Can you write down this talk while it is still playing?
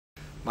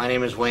My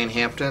name is Wayne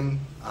Hampton.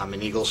 I'm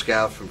an Eagle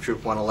Scout from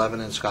Troop 111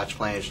 in Scotch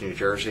Plains, New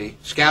Jersey.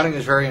 Scouting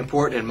is very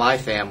important in my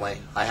family.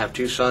 I have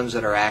two sons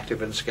that are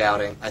active in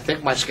scouting. I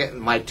think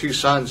my two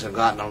sons have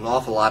gotten an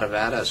awful lot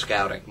out of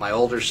scouting. My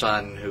older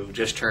son, who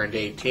just turned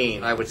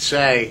 18, I would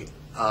say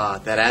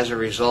that as a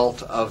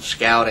result of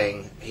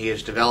scouting, he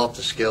has developed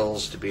the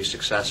skills to be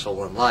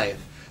successful in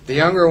life. The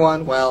younger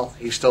one, well,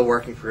 he's still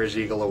working for his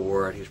Eagle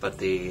Award, but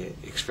the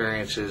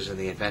experiences and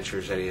the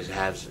adventures that he has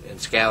had in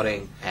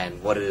scouting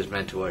and what it has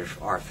meant to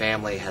our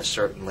family has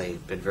certainly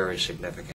been very significant.